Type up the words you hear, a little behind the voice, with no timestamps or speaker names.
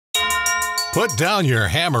Put down your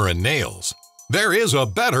hammer and nails. There is a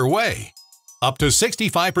better way. Up to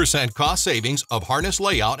 65% cost savings of harness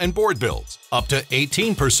layout and board builds. Up to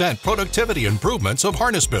 18% productivity improvements of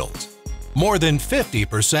harness builds. More than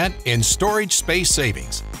 50% in storage space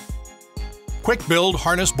savings. Quick Build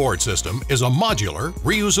Harness Board System is a modular,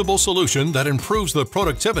 reusable solution that improves the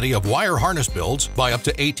productivity of wire harness builds by up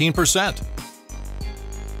to 18%.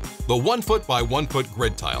 The 1 foot by 1 foot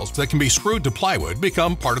grid tiles that can be screwed to plywood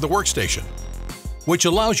become part of the workstation, which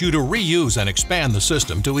allows you to reuse and expand the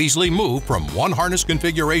system to easily move from one harness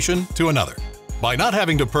configuration to another. By not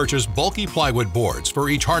having to purchase bulky plywood boards for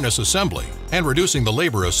each harness assembly and reducing the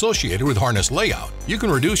labor associated with harness layout, you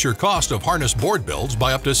can reduce your cost of harness board builds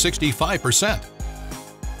by up to 65%.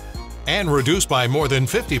 And reduce by more than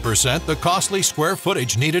 50% the costly square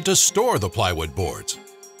footage needed to store the plywood boards.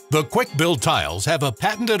 The Quick Build tiles have a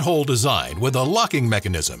patented hole design with a locking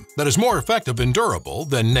mechanism that is more effective and durable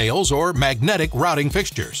than nails or magnetic routing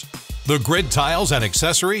fixtures. The grid tiles and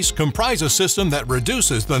accessories comprise a system that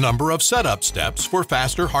reduces the number of setup steps for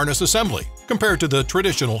faster harness assembly compared to the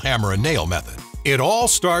traditional hammer and nail method. It all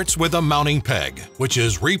starts with a mounting peg, which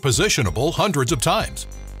is repositionable hundreds of times.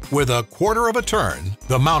 With a quarter of a turn,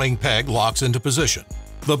 the mounting peg locks into position.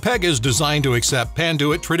 The peg is designed to accept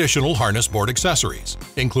Panduit traditional harness board accessories,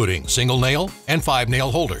 including single nail and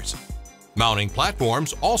 5-nail holders. Mounting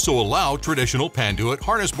platforms also allow traditional Panduit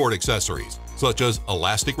harness board accessories, such as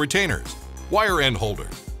elastic retainers, wire end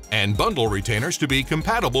holders, and bundle retainers to be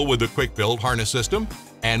compatible with the Quick Build harness system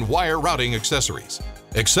and wire routing accessories.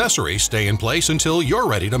 Accessories stay in place until you're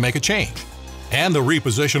ready to make a change. And the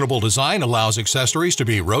repositionable design allows accessories to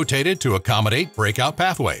be rotated to accommodate breakout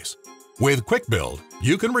pathways. With Quick Build,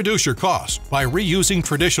 you can reduce your cost by reusing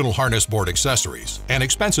traditional harness board accessories and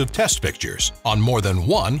expensive test fixtures on more than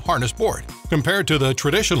one harness board, compared to the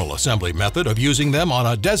traditional assembly method of using them on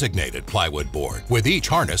a designated plywood board with each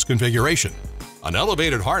harness configuration. An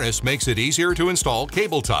elevated harness makes it easier to install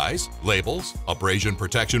cable ties, labels, abrasion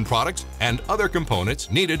protection products, and other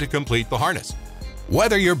components needed to complete the harness.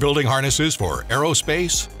 Whether you're building harnesses for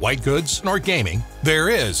aerospace, white goods, or gaming, there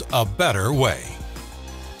is a better way.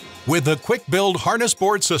 With the Quick Build Harness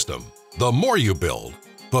Board System, the more you build,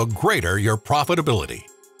 the greater your profitability.